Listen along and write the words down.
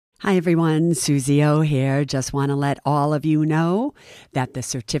Hi everyone, Suze here. Just want to let all of you know that the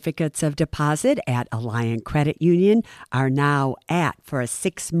certificates of deposit at Alliant Credit Union are now at, for a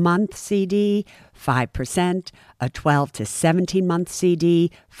 6-month CD, 5%, a 12 to 17-month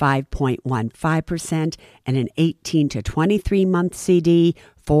CD, 5.15%, and an 18 to 23-month CD,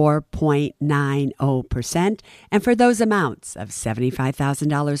 4.90%. And for those amounts of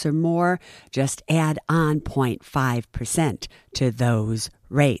 $75,000 or more, just add on 0.5% to those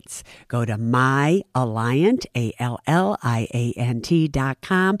rates. Go to myalliant,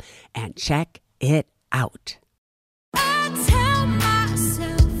 ALLIANT.com and check it out.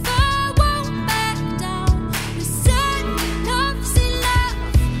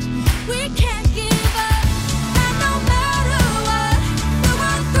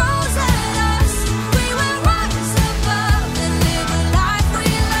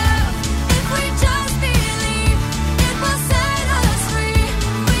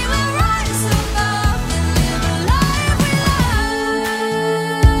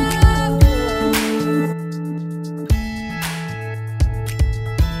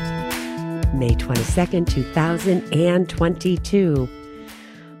 May 22nd, 2022.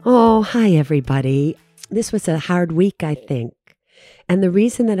 Oh, hi, everybody. This was a hard week, I think. And the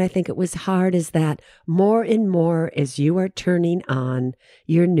reason that I think it was hard is that more and more as you are turning on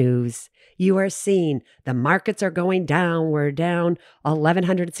your news, you are seeing the markets are going down. We're down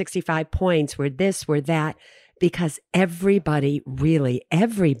 1,165 points. We're this, we're that, because everybody, really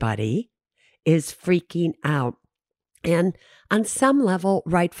everybody, is freaking out. And on some level,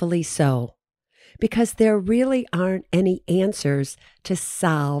 rightfully so. Because there really aren't any answers to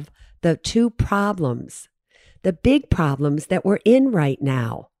solve the two problems, the big problems that we're in right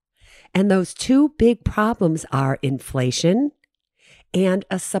now. And those two big problems are inflation and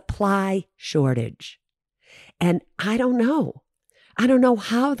a supply shortage. And I don't know. I don't know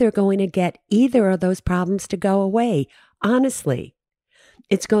how they're going to get either of those problems to go away. Honestly,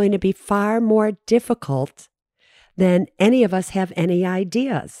 it's going to be far more difficult than any of us have any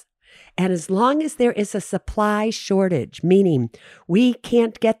ideas. And as long as there is a supply shortage, meaning we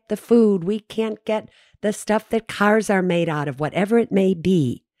can't get the food, we can't get the stuff that cars are made out of, whatever it may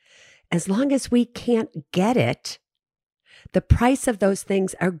be, as long as we can't get it, the price of those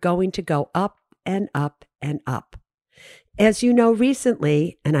things are going to go up and up and up. As you know,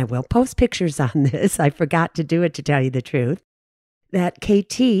 recently, and I will post pictures on this, I forgot to do it to tell you the truth, that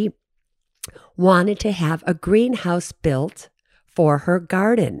KT wanted to have a greenhouse built for her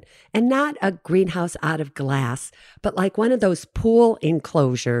garden, and not a greenhouse out of glass, but like one of those pool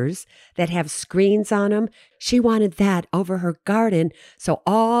enclosures that have screens on them. She wanted that over her garden so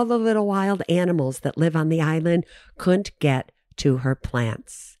all the little wild animals that live on the island couldn't get to her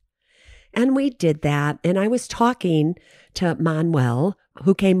plants. And we did that, and I was talking to Manuel,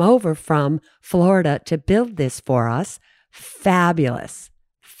 who came over from Florida to build this for us. Fabulous,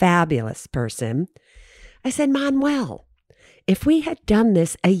 fabulous person. I said, Manuel, if we had done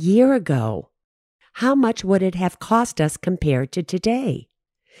this a year ago, how much would it have cost us compared to today?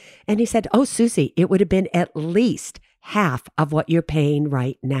 And he said, oh, Susie, it would have been at least half of what you're paying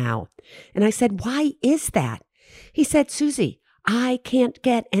right now. And I said, why is that? He said, Susie, I can't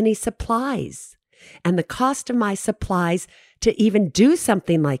get any supplies. And the cost of my supplies to even do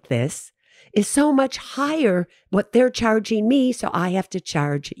something like this is so much higher what they're charging me, so I have to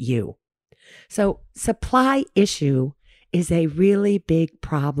charge you. So supply issue is a really big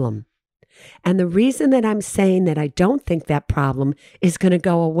problem. And the reason that I'm saying that I don't think that problem is going to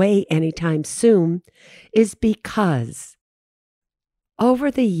go away anytime soon is because over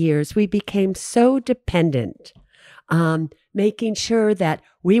the years, we became so dependent on making sure that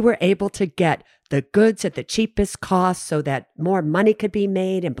we were able to get the goods at the cheapest cost so that more money could be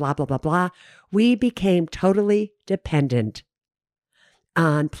made and blah, blah, blah, blah. We became totally dependent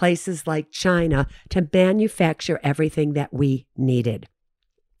on places like China to manufacture everything that we needed.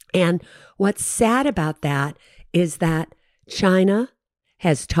 And what's sad about that is that China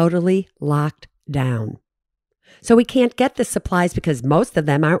has totally locked down. So we can't get the supplies because most of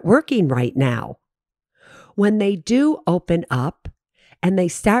them aren't working right now. When they do open up and they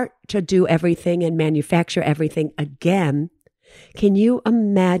start to do everything and manufacture everything again, can you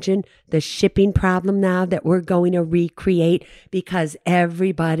imagine the shipping problem now that we're going to recreate because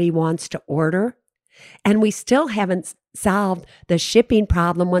everybody wants to order? And we still haven't solved the shipping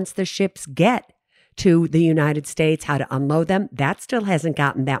problem once the ships get to the United States, how to unload them. That still hasn't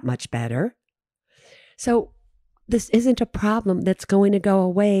gotten that much better. So this isn't a problem that's going to go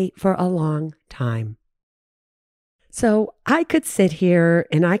away for a long time. So I could sit here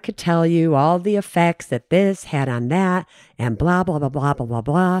and I could tell you all the effects that this had on that and blah, blah, blah, blah, blah, blah,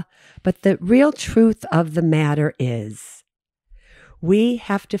 blah. But the real truth of the matter is we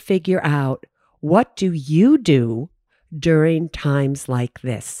have to figure out, what do you do during times like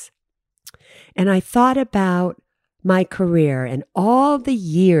this? And I thought about my career and all the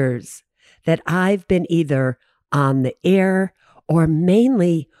years that I've been either on the air or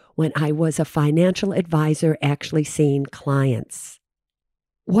mainly when I was a financial advisor actually seeing clients.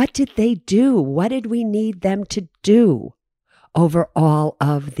 What did they do? What did we need them to do over all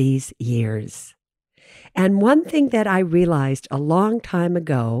of these years? And one thing that I realized a long time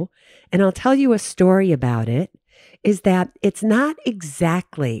ago, and I'll tell you a story about it, is that it's not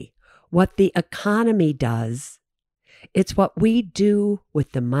exactly what the economy does. It's what we do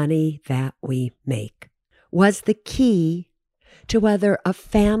with the money that we make was the key to whether a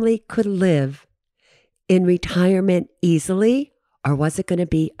family could live in retirement easily, or was it going to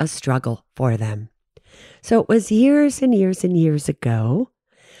be a struggle for them? So it was years and years and years ago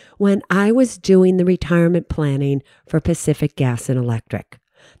when I was doing the retirement planning for Pacific Gas and Electric.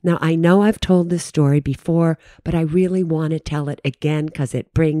 Now, I know I've told this story before, but I really want to tell it again because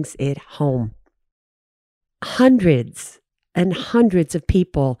it brings it home. Hundreds and hundreds of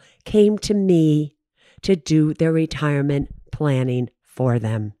people came to me to do their retirement planning for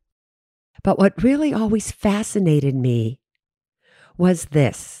them. But what really always fascinated me was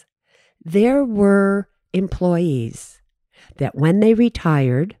this. There were employees that when they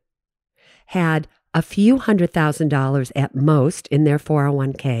retired had a few $100,000 at most in their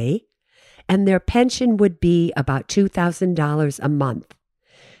 401k, and their pension would be about $2,000 a month.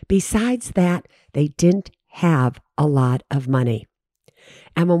 Besides that, they didn't have a lot of money.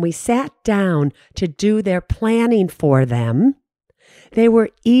 And when we sat down to do their planning for them, they were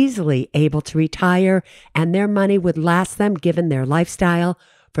easily able to retire and their money would last them, given their lifestyle,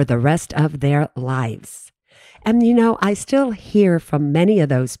 for the rest of their lives. And I still hear from many of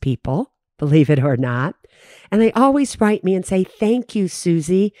those people, believe it or not, and they always write me and say, "Thank you,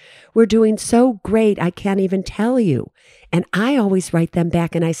 Suze. We're doing so great, I can't even tell you." And I always write them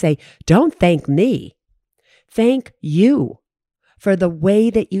back and I say, "Don't thank me. Thank you for the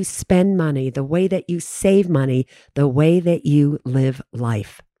way that you spend money, the way that you save money, the way that you live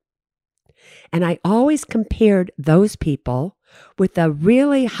life." And I always compared those people with the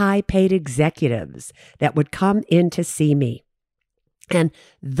really high-paid executives that would come in to see me. And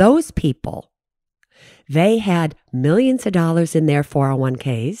those people, they had millions of dollars in their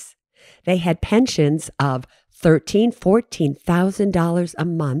 401ks. They had pensions of $13,000, $14,000 a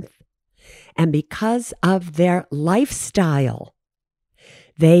month. And because of their lifestyle,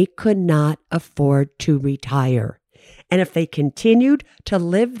 they could not afford to retire. And if they continued to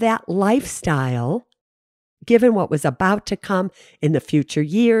live that lifestyle, given what was about to come in the future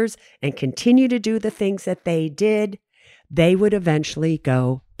years and continue to do the things that they did, they would eventually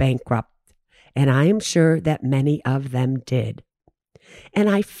go bankrupt. And I am sure that many of them did. And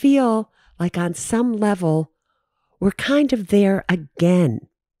I feel like on some level, we're kind of there again.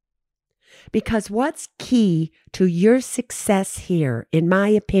 Because what's key to your success here, in my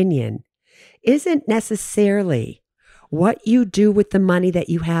opinion, isn't necessarily what you do with the money that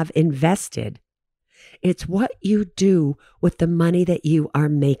you have invested. It's what you do with the money that you are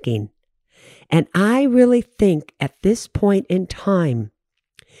making. And I really think at this point in time,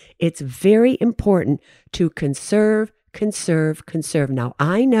 it's very important to conserve. Now,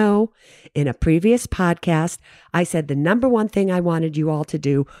 I know in a previous podcast, I said the number one thing I wanted you all to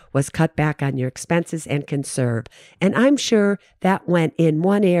do was cut back on your expenses and conserve. And I'm sure that went in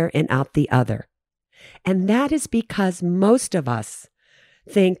one ear and out the other. And that is because most of us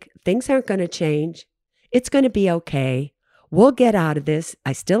think things aren't going to change. It's going to be okay. We'll get out of this.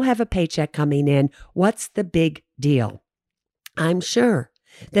 I still have a paycheck coming in. What's the big deal? I'm sure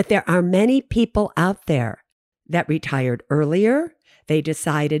that there are many people out there that retired earlier. They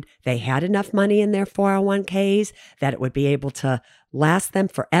decided they had enough money in their 401ks, that it would be able to last them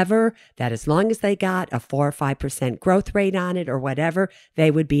forever, that as long as they got a 4 or 5% growth rate on it or whatever, they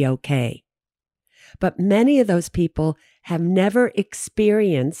would be okay. But many of those people have never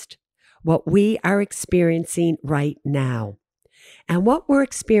experienced what we are experiencing right now. And what we're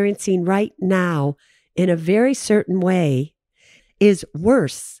experiencing right now, in a very certain way, is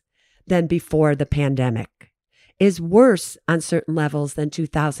worse than before the pandemic, is worse on certain levels than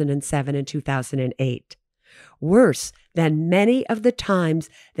 2007 and 2008, worse than many of the times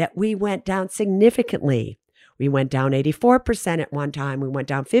that we went down significantly. We went down 84% at one time. We went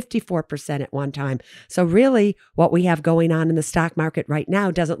down 54% at one time. So really, what we have going on in the stock market right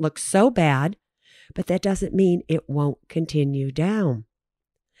now doesn't look so bad, but that doesn't mean it won't continue down.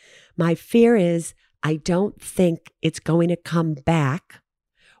 My fear is I don't think it's going to come back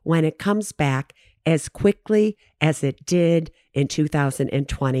when it comes back as quickly as it did in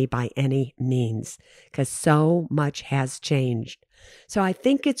 2020 by any means, because so much has changed. So I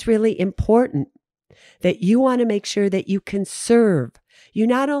think it's really important that you want to make sure that you conserve. You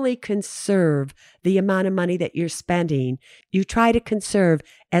not only conserve the amount of money that you're spending, you try to conserve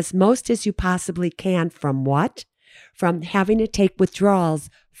as most as you possibly can from what? From having to take withdrawals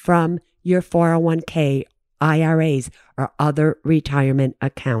from your 401k, IRAs, or other retirement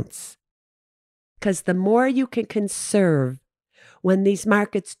accounts. Because the more you can conserve when these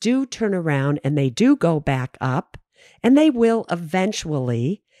markets do turn around and they do go back up, and they will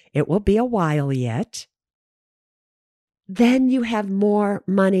eventually, it will be a while yet, then you have more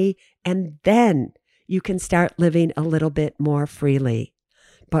money and then you can start living a little bit more freely.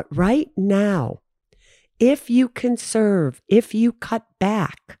 But right now, if you conserve, if you cut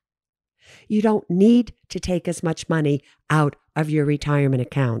back, you don't need to take as much money out of your retirement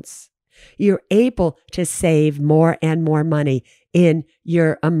accounts. You're able to save more and more money in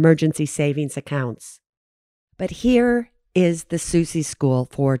your emergency savings accounts. But here is the Suze School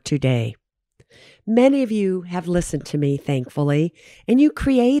for today. Many of you have listened to me, thankfully, and you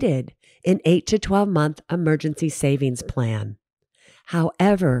created an 8 to 12 month emergency savings plan.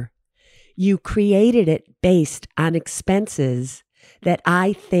 However, you created it based on expenses that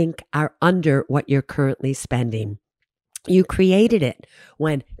I think are under what you're currently spending. You created it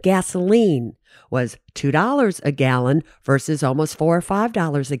when gasoline was $2 a gallon versus almost $4 or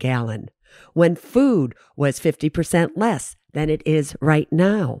 $5 a gallon, when food was 50% less than it is right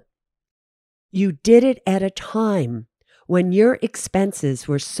now. You did it at a time when your expenses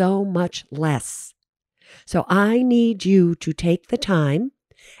were so much less. So I need you to take the time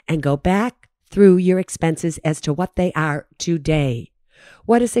and go back through your expenses as to what they are today.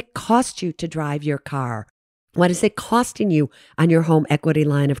 What does it cost you to drive your car? What is it costing you on your home equity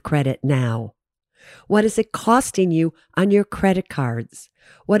line of credit now? What is it costing you on your credit cards?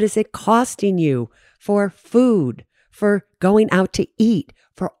 What is it costing you for food, for going out to eat,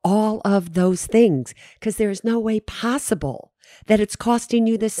 for all of those things? Because there is no way possible that it's costing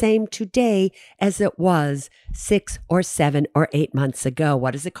you the same today as it was 6 or 7 or 8 months ago.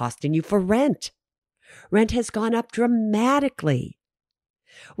 What is it costing you for rent? Rent has gone up dramatically,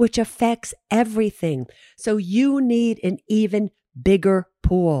 which affects everything. So you need an even bigger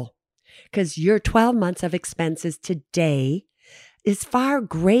pool because your 12 months of expenses today is far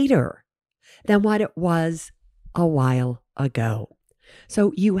greater than what it was a while ago.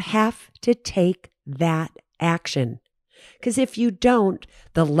 So you have to take that action. Because if you don't,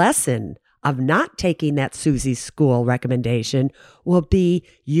 the lesson of not taking that Suze School recommendation will be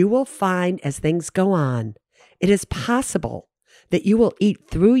you will find as things go on, it is possible that you will eat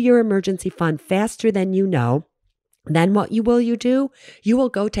through your emergency fund faster than you know. Then what you do? You will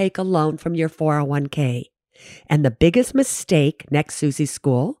go take a loan from your 401k. And the biggest mistake next Suze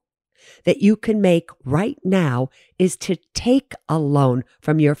School that you can make right now is to take a loan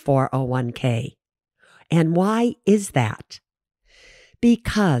from your 401k. And why is that?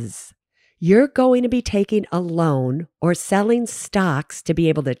 Because you're going to be taking a loan or selling stocks to be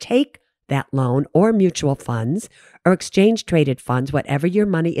able to take that loan or mutual funds or exchange traded funds, whatever your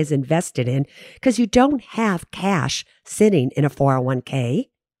money is invested in, because you don't have cash sitting in a 401k.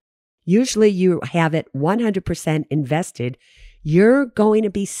 Usually you have it 100% invested. You're going to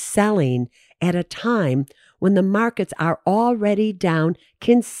be selling at a time when the markets are already down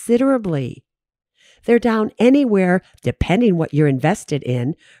considerably. They're down anywhere, depending what you're invested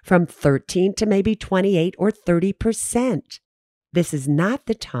in, from 13 to maybe 28 or 30%. This is not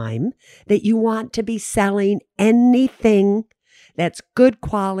the time that you want to be selling anything that's good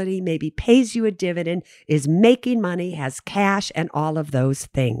quality, maybe pays you a dividend, is making money, has cash, and all of those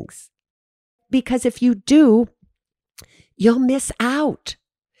things. Because if you do, you'll miss out.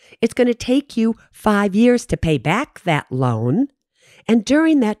 It's going to take you 5 years to pay back that loan. And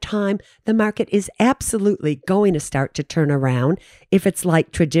during that time, the market is absolutely going to start to turn around if it's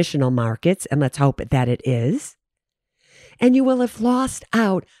like traditional markets, and let's hope that it is. And you will have lost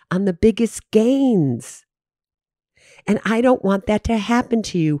out on the biggest gains. And I don't want that to happen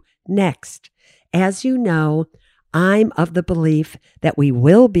to you next. As you know, I'm of the belief that we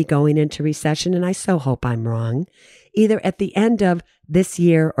will be going into recession, and I so hope I'm wrong, either at the end of this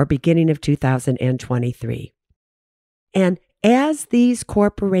year or beginning of 2023. And as these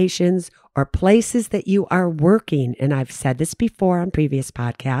corporations or places that you are working, and I've said this before on previous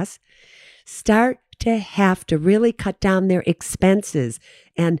podcasts, start to have to really cut down their expenses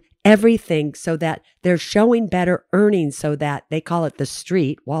and everything so that they're showing better earnings so that they call it the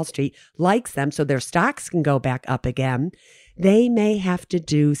street, Wall Street, likes them so their stocks can go back up again, they may have to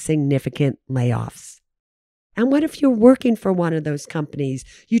do significant layoffs. And what if you're working for one of those companies?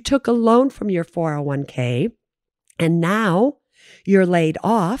 You took a loan from your 401k and now you're laid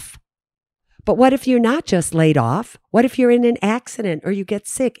off. But what if you're not just laid off? What if you're in an accident or you get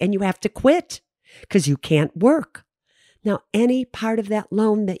sick and you have to quit because you can't work? Now, any part of that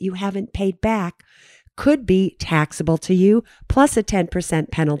loan that you haven't paid back could be taxable to you, plus a 10%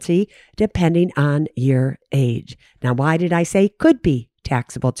 penalty, depending on your age. Now, why did I say could be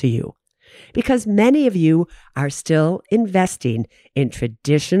taxable to you? Because many of you are still investing in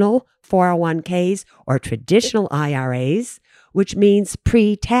traditional 401ks or traditional IRAs, which means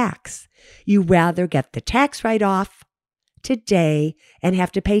pre-tax. You rather get the tax write-off today and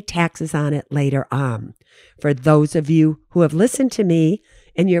have to pay taxes on it later on. For those of you who have listened to me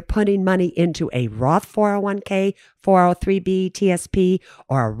and you're putting money into a Roth 401k, 403b, TSP,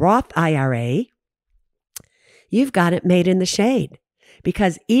 or a Roth IRA, you've got it made in the shade.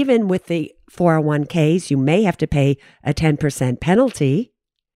 Because even with the 401ks, you may have to pay a 10% penalty.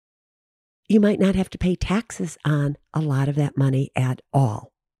 You might not have to pay taxes on a lot of that money at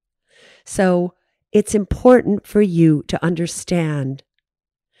all. So it's important for you to understand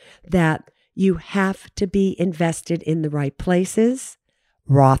that you have to be invested in the right places,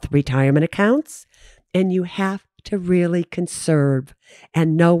 Roth retirement accounts, and you have to really conserve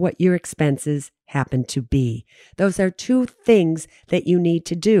and know what your expenses happen to be. Those are two things that you need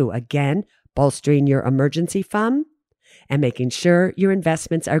to do. Again, bolstering your emergency fund and making sure your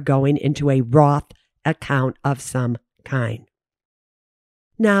investments are going into a Roth account of some kind.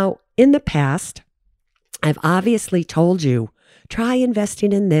 Now, in the past, I've obviously told you, try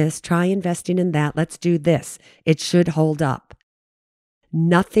investing in this, try investing in that, let's do this. It should hold up.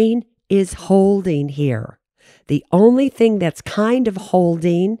 Nothing is holding here. The only thing that's kind of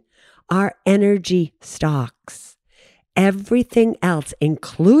holding are energy stocks. Everything else,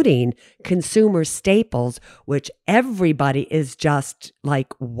 including consumer staples, which everybody is just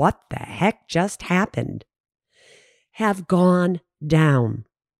like, what the heck just happened, have gone down.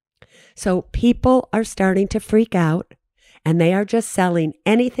 So people are starting to freak out and they are just selling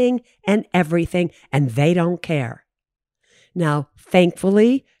anything and everything and they don't care. Now,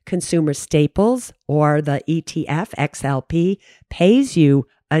 thankfully, consumer staples or the ETF XLP pays you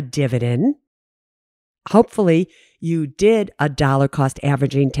a dividend. Hopefully, you did a dollar cost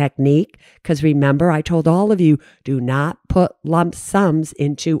averaging technique because remember, I told all of you, do not put lump sums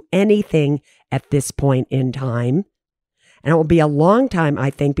into anything at this point in time. And it will be a long time, I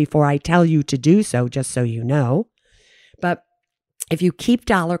think, before I tell you to do so, just so you know. But if you keep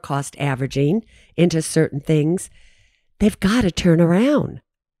dollar cost averaging into certain things, they've got to turn around.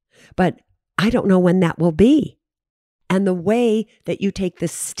 But I don't know when that will be. And the way that you take the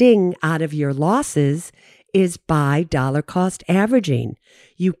sting out of your losses is by dollar cost averaging.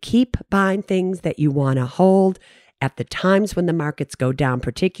 You keep buying things that you want to hold at the times when the markets go down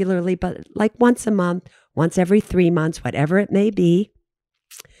particularly, but like once a month, once every 3 months, whatever it may be,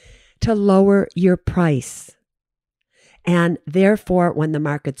 to lower your price. And therefore, when the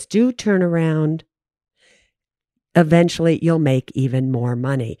markets do turn around, eventually you'll make even more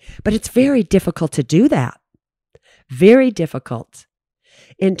money. But it's very difficult to do that. Very difficult.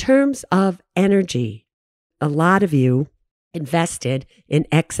 In terms of energy, a lot of you invested in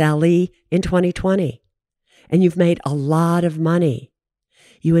XLE in 2020, and you've made a lot of money.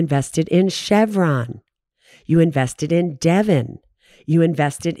 You invested in Chevron. You invested in Devon. You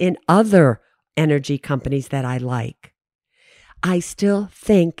invested in other energy companies that I like. I still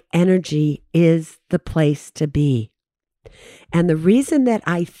think energy is the place to be. And the reason that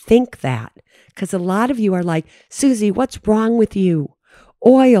I think that, because a lot of you are like, Suze, what's wrong with you?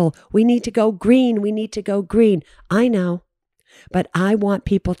 Oil, we need to go green. We need to go green. I know, but I want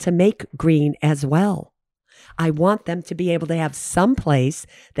people to make green as well. I want them to be able to have some place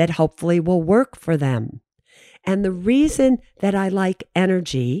that hopefully will work for them. And the reason that I like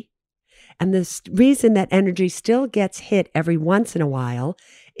energy, and the reason that energy still gets hit every once in a while,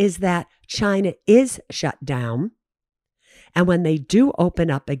 is that China is shut down. And when they do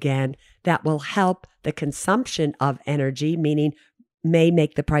open up again, that will help the consumption of energy, meaning may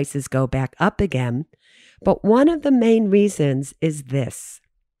make the prices go back up again. But one of the main reasons is this.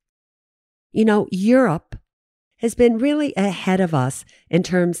 You know, Europe has been really ahead of us in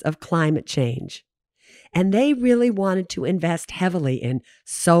terms of climate change. And they really wanted to invest heavily in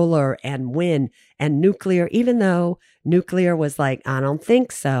solar and wind and nuclear, even though nuclear was like, I don't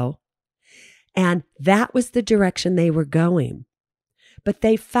think so. And that was the direction they were going. but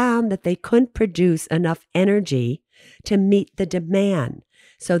they found that they couldn't produce enough energy to meet the demand.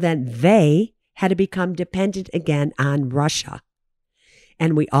 So then they had to become dependent again on Russia.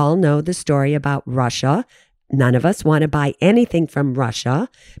 And we all know the story about Russia. None of us want to buy anything from Russia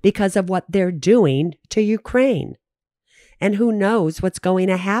because of what they're doing to Ukraine. And who knows what's going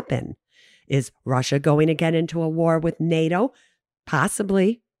to happen? Is Russia going to get into a war with NATO?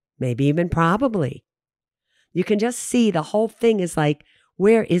 Possibly, maybe even probably. You can just see the whole thing is like,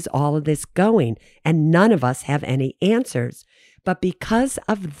 where is all of this going? And none of us have any answers. But because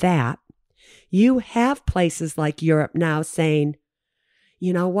of that, you have places like Europe now saying,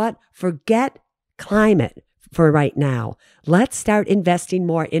 you know what? Forget climate for right now. Let's start investing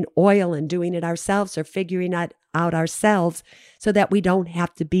more in oil and doing it ourselves or figuring it out ourselves so that we don't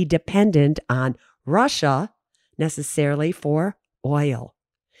have to be dependent on Russia necessarily for oil.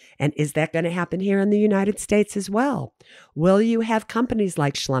 And is that going to happen here in the United States as well? Will you have companies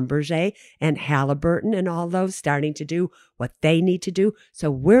like Schlumberger and Halliburton and all those starting to do what they need to do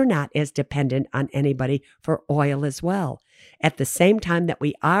so we're not as dependent on anybody for oil as well? At the same time that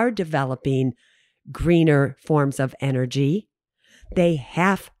we are developing greener forms of energy, they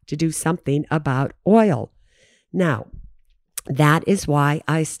have to do something about oil. Now, that is why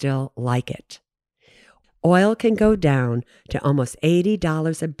I still like it. Oil can go down to almost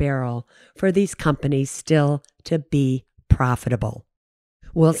 $80 a barrel for these companies still to be profitable.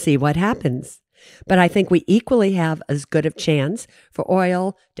 We'll see what happens. But I think we equally have as good of chance for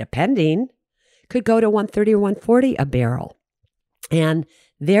oil, depending, could go to $130 or $140 a barrel. And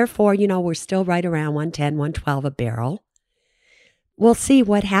therefore, we're still right around $110, $112 a barrel. We'll see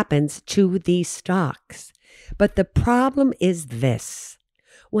what happens to these stocks. But the problem is this.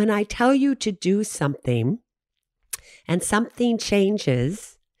 When I tell you to do something and something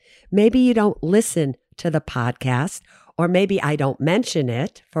changes, maybe you don't listen to the podcast, or maybe I don't mention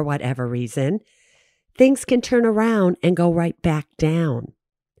it for whatever reason, things can turn around and go right back down.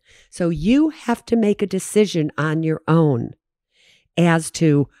 So you have to make a decision on your own as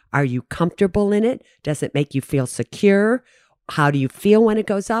to, are you comfortable in it? Does it make you feel secure? How do you feel when it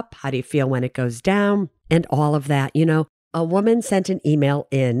goes up? How do you feel when it goes down? And all of that. A woman sent an email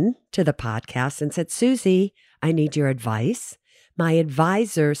in to the podcast and said, Suze, I need your advice. My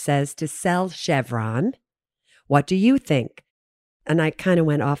advisor says to sell Chevron. What do you think? And I kind of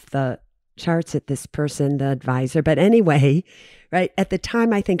went off the charts at this person, the advisor. But anyway, right, at the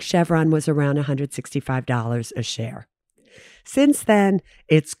time, I think Chevron was around $165 a share. Since then,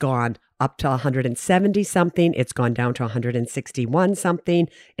 it's gone up to 170 something. It's gone down to 161 something.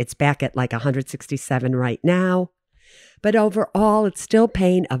 It's back at like 167 right now. But overall, it's still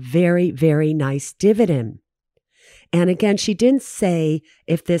paying a very, very nice dividend. And again, she didn't say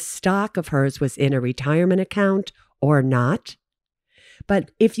if this stock of hers was in a retirement account or not.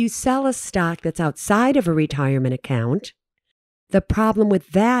 But if you sell a stock that's outside of a retirement account, the problem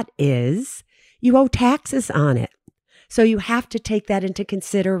with that is you owe taxes on it. So you have to take that into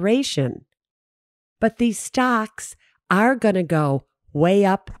consideration. But these stocks are going to go way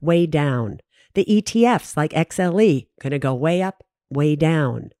up, way down. The ETFs like XLE going to go way up, way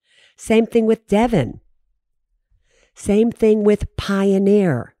down. Same thing with Devon. Same thing with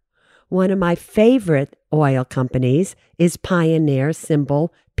Pioneer. One of my favorite oil companies is Pioneer,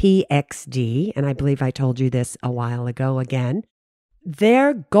 symbol PXD. And I believe I told you this a while ago again.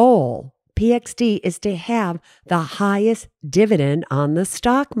 Their goal, PXD, is to have the highest dividend on the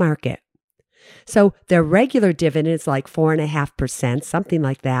stock market. So their regular dividend is like 4.5%, something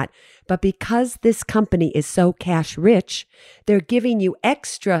like that. But because this company is so cash rich, they're giving you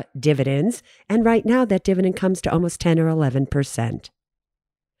extra dividends. And right now that dividend comes to almost 10 or 11%.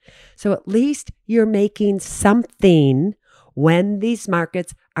 So at least you're making something when these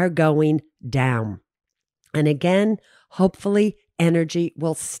markets are going down. And again, hopefully energy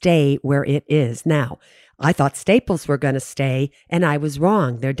will stay where it is. Now, I thought staples were going to stay, and I was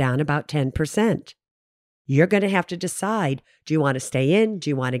wrong. They're down about 10%. You're going to have to decide, do you want to stay in? Do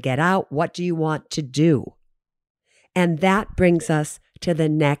you want to get out? What do you want to do? And that brings us to the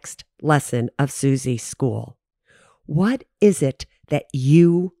next lesson of Suze's school. What is it that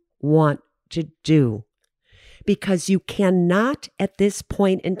you want to do? Because you cannot, at this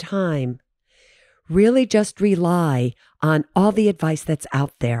point in time, really just rely on all the advice that's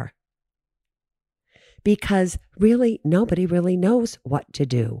out there. Because really, nobody really knows what to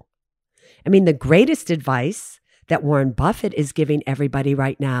do. I mean, the greatest advice that Warren Buffett is giving everybody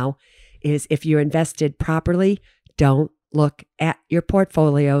right now is if you're invested properly, don't look at your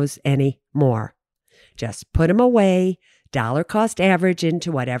portfolios anymore. Just put them away, dollar cost average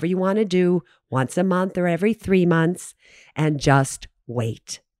into whatever you want to do once a month or every 3 months, and just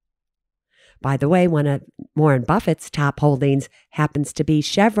wait. By the way, one of Warren Buffett's top holdings happens to be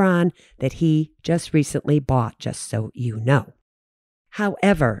Chevron that he just recently bought, just so you know.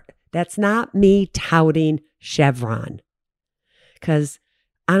 However, that's not me touting Chevron because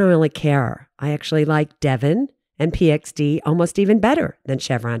I don't really care. I actually like Devon and PXD almost even better than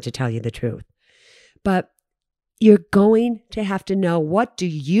Chevron, to tell you the truth. But you're going to have to know, what do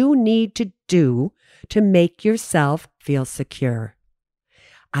you need to do to make yourself feel secure?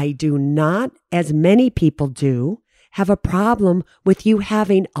 I do not, as many people do, have a problem with you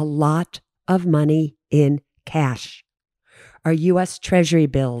having a lot of money in cash, or U.S. Treasury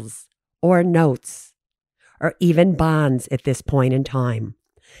bills, or notes, or even bonds at this point in time.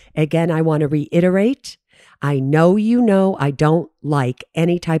 Again, I want to reiterate, I know you know I don't like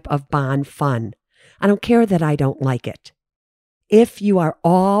any type of bond fund. I don't care that I don't like it. If you are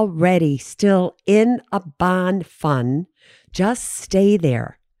already still in a bond fund, just stay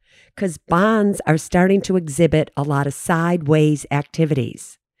there, because bonds are starting to exhibit a lot of sideways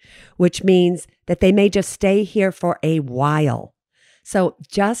activities, which means that they may just stay here for a while. So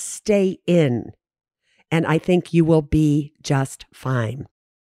just stay in, and I think you will be just fine.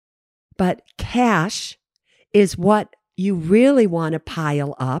 But cash is what you really want to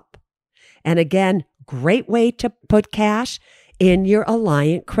pile up. And again, great way to put cash in your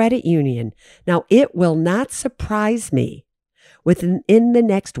Alliant Credit Union. Now, it will not surprise me within the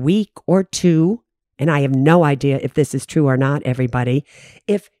next week or two, and I have no idea if this is true or not, everybody,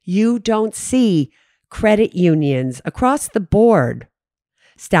 if you don't see credit unions across the board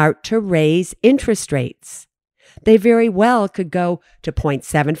start to raise interest rates. They very well could go to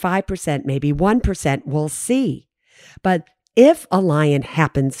 0.75%, maybe 1%, we'll see. But if Alliant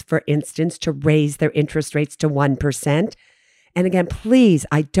happens, for instance, to raise their interest rates to 1%, and again, please,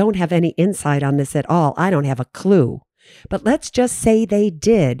 I don't have any insight on this at all. I don't have a clue. But let's just say they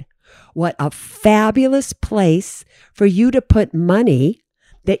did. What a fabulous place for you to put money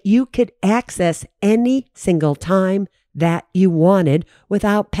that you could access any single time that you wanted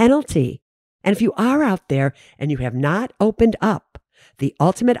without penalty. And if you are out there and you have not opened up the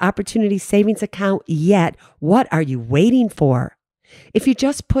Ultimate Opportunity Savings Account yet, what are you waiting for? If you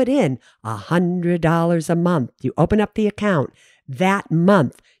just put in $100 a month, you open up the account, that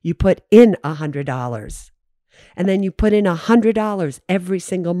month you put in $100. And then you put in $100 every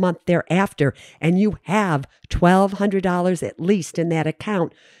single month thereafter, and you have $1,200 at least in that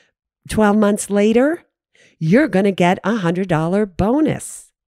account. 12 months later, you're going to get a $100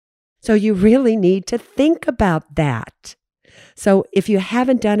 bonus. So you really need to think about that. So if you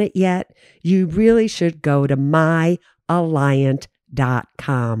haven't done it yet, you really should go to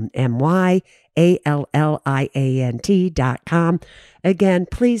myalliant.com, myalliant.com. Again,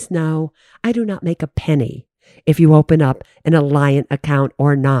 please know I do not make a penny if you open up an Alliant account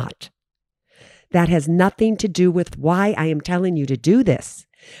or not. That has nothing to do with why I am telling you to do this.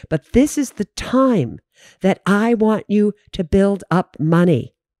 But this is the time that I want you to build up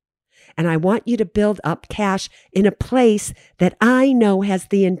money. And I want you to build up cash in a place that I know has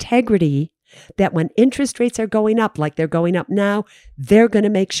the integrity that when interest rates are going up like they're going up now, they're going to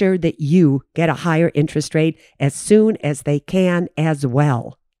make sure that you get a higher interest rate as soon as they can as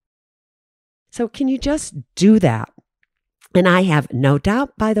well. So can you just do that? And I have no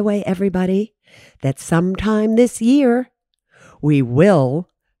doubt, by the way, everybody, that sometime this year, we will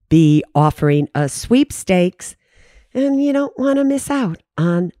be offering a sweepstakes, and you don't want to miss out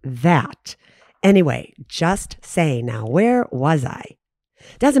on that. Anyway, just say now, where was I?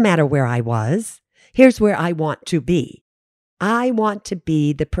 Doesn't matter where I was. Here's where I want to be. I want to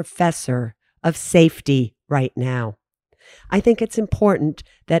be the professor of safety right now. I think it's important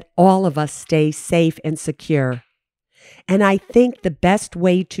that all of us stay safe and secure. And I think the best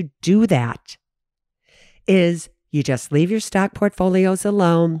way to do that is you just leave your stock portfolios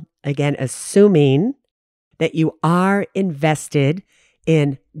alone, again, assuming that you are invested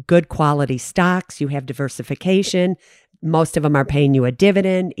in good quality stocks, you have diversification, most of them are paying you a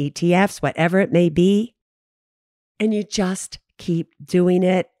dividend, ETFs, whatever it may be, and you just keep doing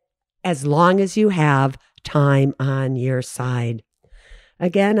it as long as you have time on your side.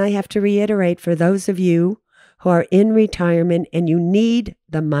 Again, I have to reiterate, for those of you who are in retirement and you need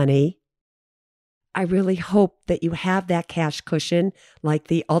the money, I really hope that you have that cash cushion like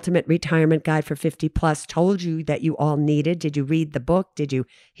the Ultimate Retirement Guide for 50 Plus told you that you all needed. Did you read the book? Did you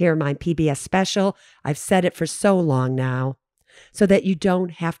hear my PBS special? I've said it for so long now, so that you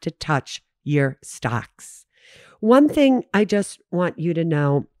don't have to touch your stocks. One thing I just want you to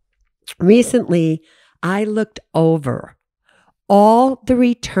know, recently I looked over all the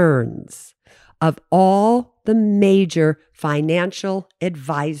returns of all the major financial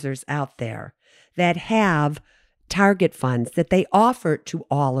advisors out there that have target funds that they offer to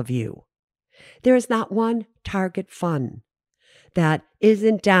all of you. There is not one target fund that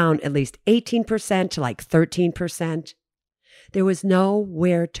isn't down at least 18% to like 13%. There was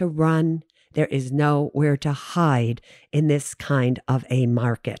nowhere to run. There is nowhere to hide in this kind of a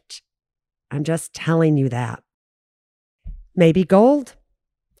market. I'm just telling you that. Maybe gold.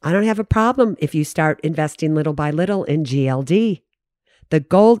 I don't have a problem if you start investing little by little in GLD. The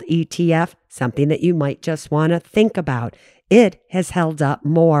gold ETF, something that you might just want to think about. It has held up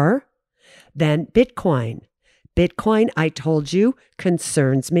more than Bitcoin. Bitcoin, I told you,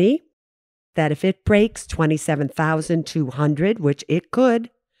 concerns me that if it breaks 27,200, which it could,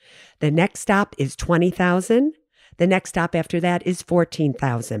 the next stop is 20,000. The next stop after that is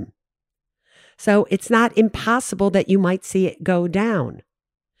 14,000. So it's not impossible that you might see it go down.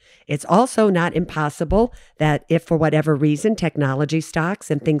 It's also not impossible that if for whatever reason technology stocks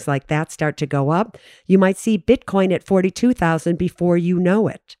and things like that start to go up, you might see Bitcoin at 42,000 before you know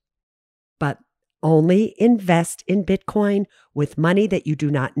it. But only invest in Bitcoin with money that you do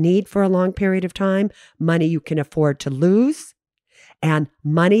not need for a long period of time, money you can afford to lose, and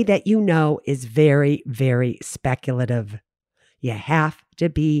money that you know is very, very speculative. You have to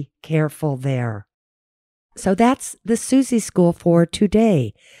be careful there. So that's the Suze School for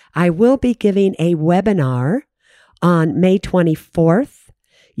today. I will be giving a webinar on May 24th.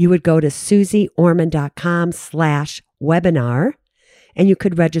 You would go to suzeorman.com/webinar, and you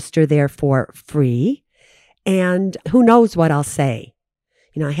could register there for free. And who knows what I'll say.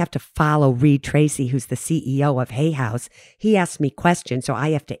 You know, I have to follow Reed Tracy, who's the CEO of Hay House. He asks me questions, so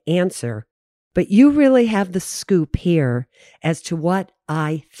I have to answer. But you really have the scoop here as to what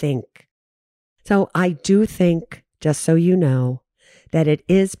I think. So I do think, just so you know, that it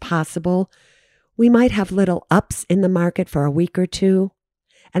is possible we might have little ups in the market for a week or two,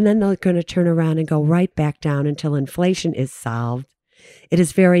 and then they're going to turn around and go right back down until inflation is solved. It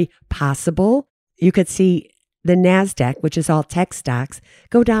is very possible you could see the NASDAQ, which is all tech stocks,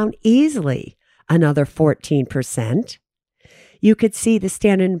 go down easily another 14%. You could see the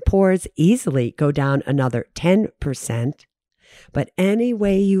Standard & Poor's easily go down another 10%. But any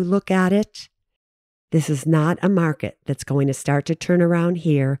way you look at it, this is not a market that's going to start to turn around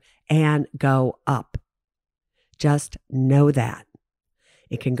here and go up. Just know that.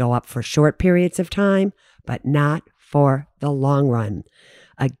 It can go up for short periods of time, but not for the long run.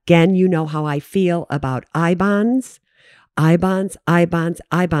 Again, you know how I feel about I-bonds. I-bonds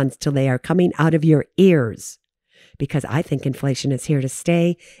till they are coming out of your ears. Because I think inflation is here to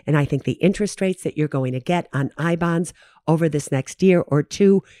stay, and I think the interest rates that you're going to get on I-bonds over this next year or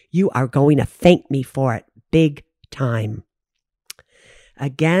two, you are going to thank me for it big time.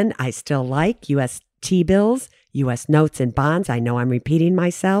 Again, I still like U.S. T-bills, U.S. notes and bonds. I know I'm repeating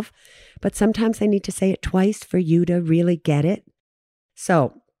myself, but sometimes I need to say it twice for you to really get it.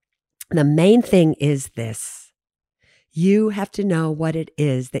 So the main thing is this. You have to know what it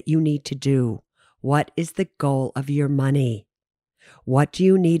is that you need to do. What is the goal of your money? What do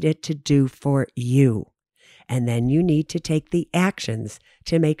you need it to do for you? And then you need to take the actions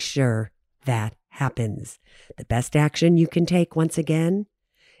to make sure that happens. The best action you can take, once again,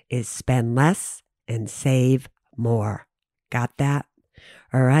 is spend less and save more. Got that?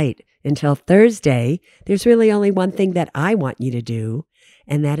 All right. Until Thursday, there's really only one thing that I want you to do,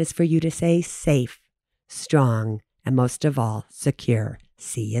 and that is for you to stay safe, strong, and most of all, secure.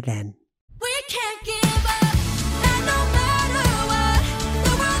 See you then. We can't give up, and no matter what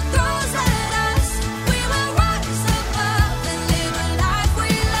the world throws at us, we will rise above and live a life we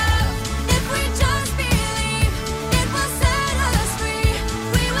love. If we just believe, it will set us free.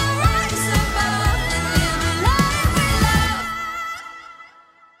 We will rise above and live a life we love.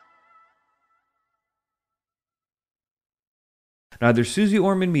 Neither Suze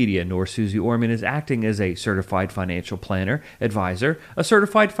Orman Media nor Suze Orman is acting as a certified financial planner, advisor, a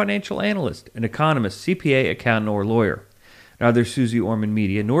certified financial analyst, an economist, CPA, accountant, or lawyer. Neither Suze Orman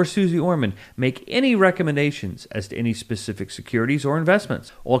Media nor Suze Orman make any recommendations as to any specific securities or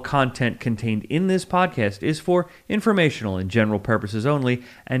investments. All content contained in this podcast is for informational and general purposes only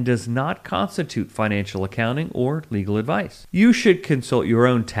and does not constitute financial accounting or legal advice. You should consult your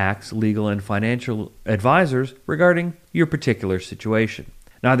own tax, legal, and financial advisors regarding your particular situation.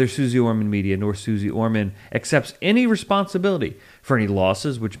 Neither Suze Orman Media nor Suze Orman accepts any responsibility for any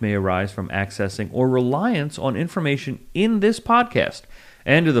losses which may arise from accessing or reliance on information in this podcast.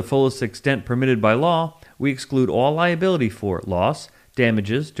 And to the fullest extent permitted by law, we exclude all liability for loss,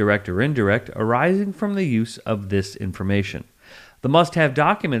 damages, direct or indirect, arising from the use of this information. The must-have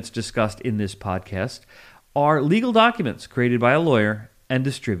documents discussed in this podcast are legal documents created by a lawyer and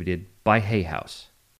distributed by Hay House.